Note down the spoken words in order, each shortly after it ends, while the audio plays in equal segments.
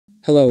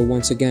Hello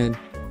once again.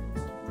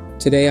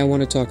 Today I want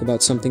to talk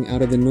about something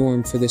out of the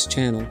norm for this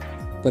channel,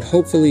 but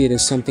hopefully it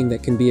is something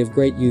that can be of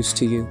great use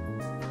to you.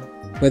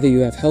 Whether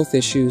you have health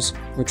issues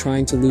or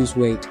trying to lose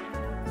weight,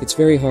 it's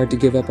very hard to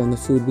give up on the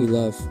food we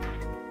love.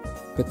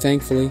 But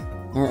thankfully,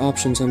 our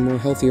options on more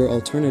healthier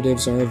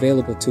alternatives are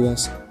available to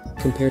us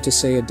compared to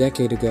say a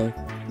decade ago.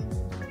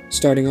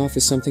 Starting off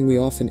is something we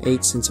often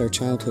ate since our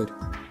childhood.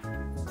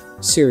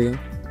 Cereal.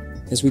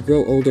 As we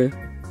grow older,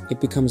 it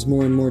becomes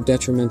more and more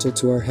detrimental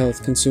to our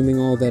health consuming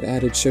all that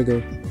added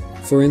sugar.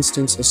 For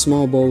instance, a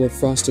small bowl of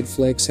Frosted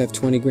Flakes have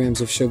 20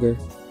 grams of sugar,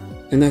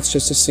 and that's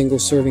just a single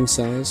serving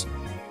size.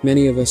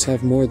 Many of us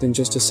have more than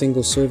just a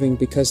single serving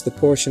because the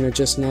portion are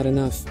just not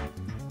enough.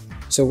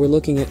 So we're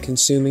looking at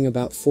consuming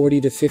about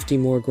 40 to 50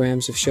 more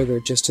grams of sugar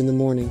just in the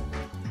morning,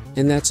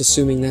 and that's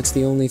assuming that's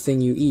the only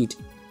thing you eat.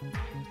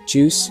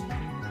 Juice,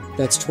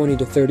 that's 20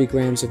 to 30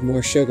 grams of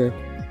more sugar.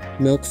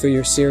 Milk for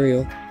your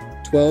cereal,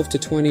 12 to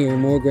 20 or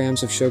more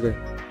grams of sugar.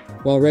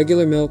 While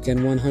regular milk and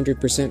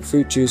 100%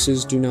 fruit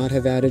juices do not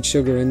have added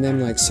sugar in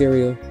them like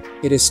cereal,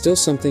 it is still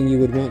something you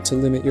would want to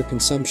limit your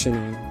consumption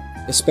on,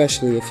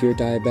 especially if you're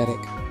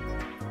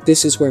diabetic.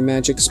 This is where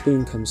Magic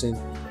Spoon comes in,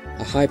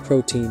 a high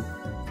protein,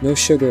 no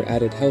sugar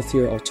added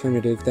healthier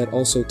alternative that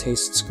also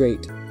tastes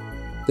great.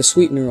 The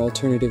sweetener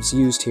alternatives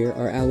used here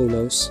are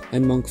allulose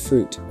and monk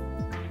fruit,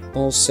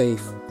 all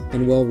safe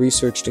and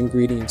well-researched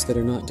ingredients that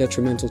are not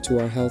detrimental to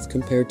our health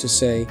compared to,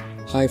 say,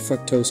 high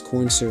fructose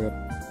corn syrup.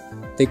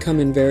 They come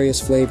in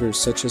various flavors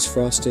such as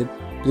frosted,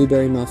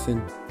 blueberry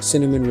muffin,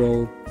 cinnamon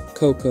roll,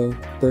 cocoa,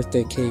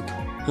 birthday cake,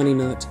 honey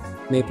nut,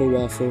 maple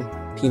waffle,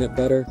 peanut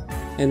butter,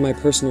 and my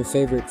personal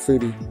favorite,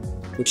 fruity,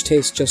 which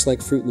tastes just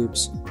like Fruit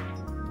Loops.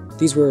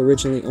 These were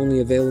originally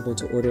only available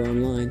to order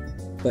online,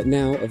 but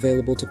now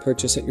available to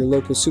purchase at your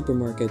local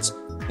supermarkets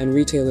and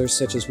retailers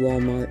such as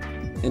Walmart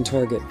and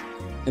Target.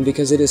 And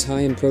because it is high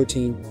in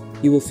protein,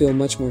 you will feel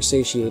much more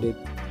satiated.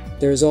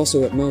 There is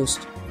also at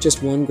most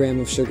just 1 gram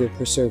of sugar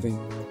per serving.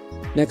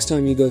 Next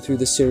time you go through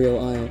the cereal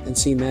aisle and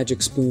see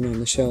Magic Spoon on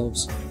the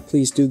shelves,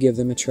 please do give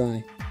them a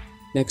try.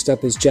 Next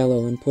up is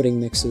Jello and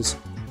pudding mixes.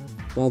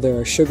 While there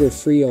are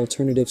sugar-free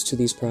alternatives to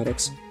these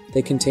products,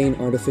 they contain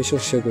artificial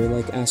sugar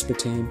like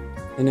aspartame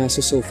and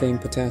acesulfame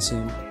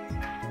potassium.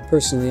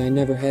 Personally, I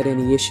never had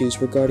any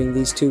issues regarding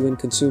these two when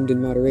consumed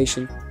in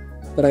moderation,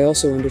 but I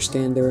also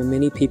understand there are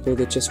many people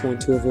that just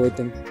want to avoid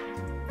them.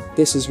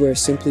 This is where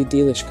Simply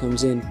Delish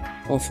comes in,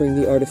 offering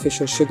the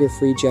artificial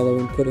sugar-free Jello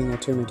and pudding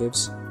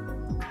alternatives.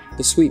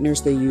 The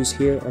sweeteners they use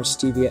here are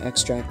stevia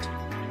extract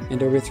and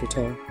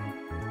erythritol.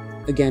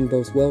 Again,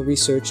 both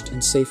well-researched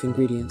and safe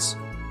ingredients.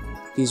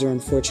 These are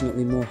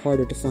unfortunately more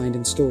harder to find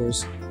in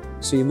stores,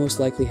 so you most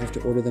likely have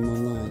to order them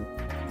online.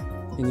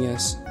 And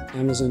yes,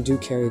 Amazon do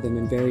carry them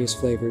in various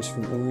flavors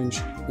from orange,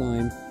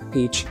 lime,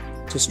 peach,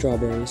 to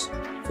strawberries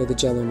for the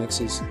Jello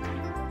mixes,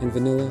 and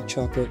vanilla,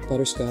 chocolate,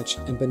 butterscotch,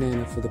 and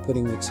banana for the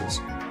pudding mixes.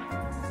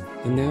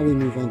 And now we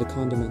move on to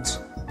condiments.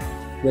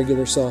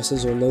 Regular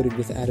sauces are loaded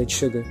with added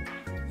sugar,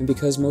 and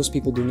because most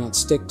people do not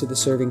stick to the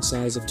serving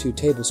size of 2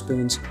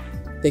 tablespoons,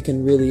 they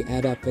can really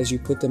add up as you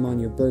put them on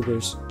your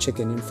burgers,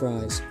 chicken, and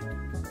fries.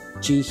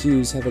 G.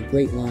 Hughes have a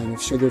great line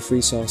of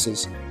sugar-free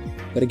sauces,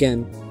 but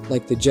again,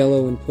 like the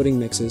Jello and pudding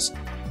mixes,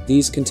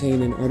 these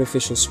contain an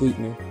artificial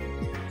sweetener,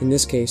 in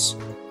this case,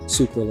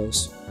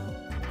 sucralose.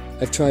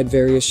 I've tried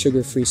various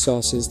sugar-free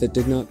sauces that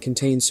did not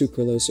contain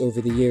sucralose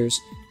over the years,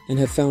 and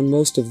have found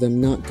most of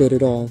them not good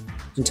at all,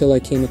 until I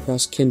came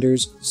across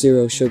Kinder's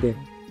Zero Sugar.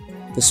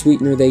 The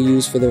sweetener they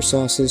use for their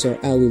sauces are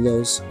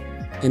allulose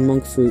and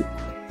monk fruit,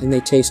 and they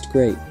taste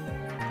great.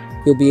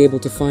 You'll be able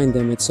to find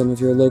them at some of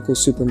your local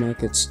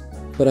supermarkets,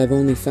 but I've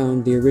only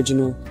found the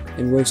original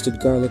and roasted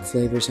garlic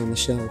flavors on the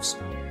shelves.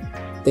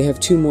 They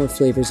have 2 more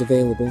flavors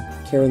available,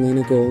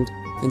 Carolina Gold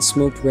and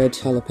Smoked Red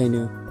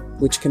Jalapeno,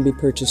 which can be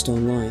purchased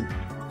online.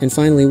 And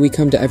finally, we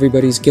come to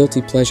everybody's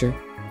guilty pleasure,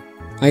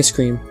 ice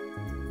cream.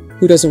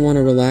 Who doesn't want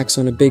to relax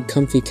on a big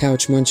comfy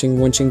couch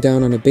munching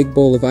down on a big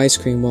bowl of ice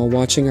cream while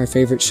watching our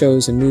favorite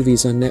shows and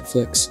movies on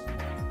Netflix?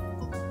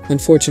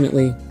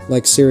 Unfortunately,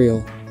 like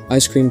cereal,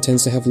 ice cream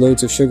tends to have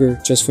loads of sugar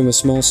just from a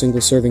small single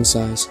serving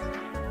size.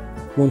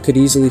 One could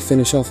easily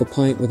finish off a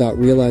pint without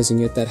realizing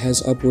it that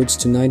has upwards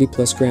to 90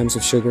 plus grams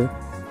of sugar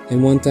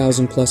and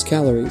 1,000 plus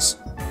calories.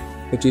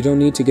 But you don't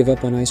need to give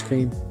up on ice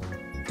cream.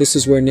 This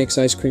is where Nick's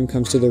Ice Cream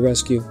comes to the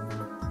rescue.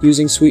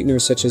 Using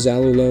sweeteners such as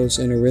allulose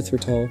and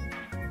erythritol,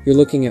 you're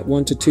looking at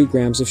 1 to 2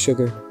 grams of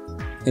sugar.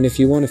 And if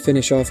you want to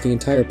finish off the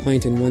entire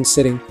pint in one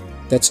sitting,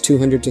 that's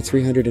 200 to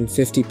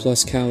 350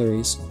 plus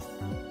calories.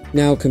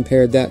 Now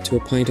compare that to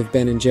a pint of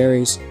Ben &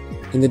 Jerry's,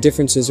 and the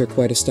differences are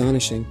quite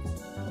astonishing.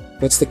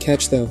 What's the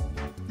catch though?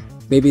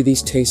 Maybe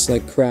these taste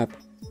like crap,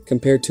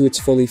 compared to its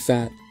fully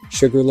fat,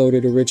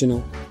 sugar-loaded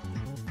original.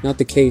 Not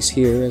the case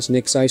here, as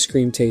Nick's Ice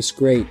Cream tastes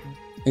great,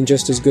 and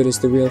just as good as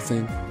the real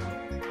thing.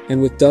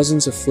 And with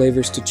dozens of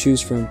flavors to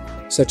choose from,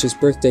 such as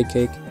birthday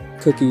cake,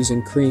 cookies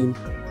and cream,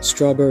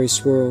 strawberry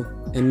swirl,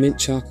 and mint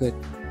chocolate,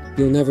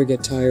 you'll never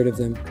get tired of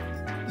them.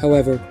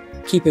 However,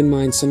 keep in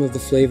mind some of the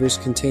flavors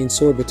contain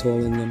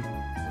sorbitol in them,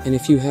 And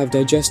if you have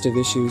digestive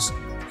issues,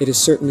 it is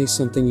certainly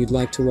something you'd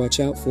like to watch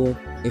out for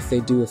if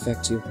they do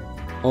affect you.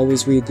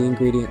 Always read the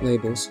ingredient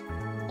labels.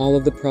 All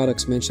of the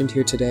products mentioned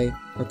here today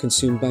are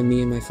consumed by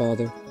me and my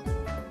father.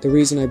 The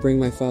reason I bring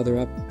my father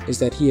up is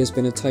that he has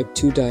been a type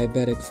 2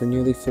 diabetic for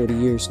nearly 40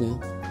 years now.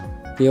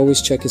 He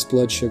always checks his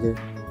blood sugar,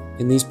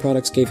 and these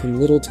products gave him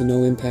little to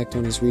no impact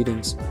on his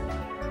readings.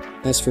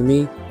 As for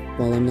me,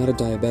 while I'm not a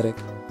diabetic,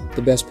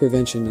 the best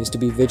prevention is to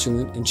be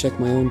vigilant and check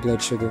my own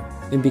blood sugar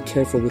and be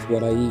careful with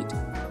what I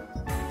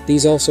eat.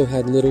 These also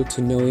had little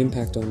to no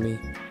impact on me.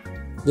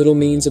 Little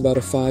means about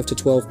a 5 to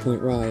 12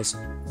 point rise,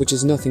 which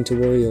is nothing to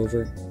worry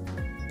over.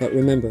 But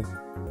remember,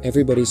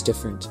 everybody's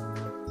different.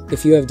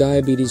 If you have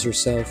diabetes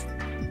yourself,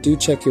 do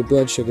check your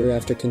blood sugar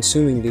after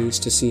consuming these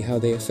to see how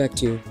they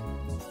affect you.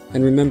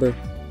 And remember,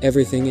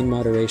 everything in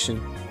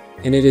moderation.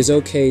 And it is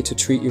okay to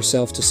treat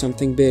yourself to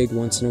something big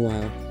once in a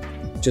while.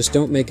 Just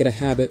don't make it a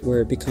habit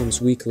where it becomes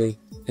weekly,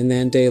 and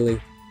then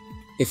daily.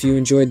 If you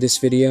enjoyed this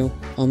video,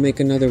 I'll make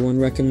another one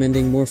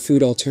recommending more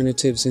food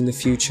alternatives in the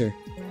future.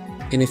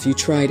 And if you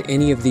tried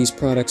any of these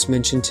products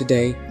mentioned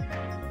today,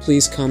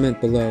 please comment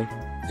below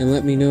and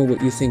let me know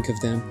what you think of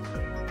them.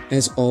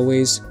 As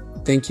always,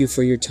 thank you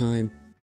for your time.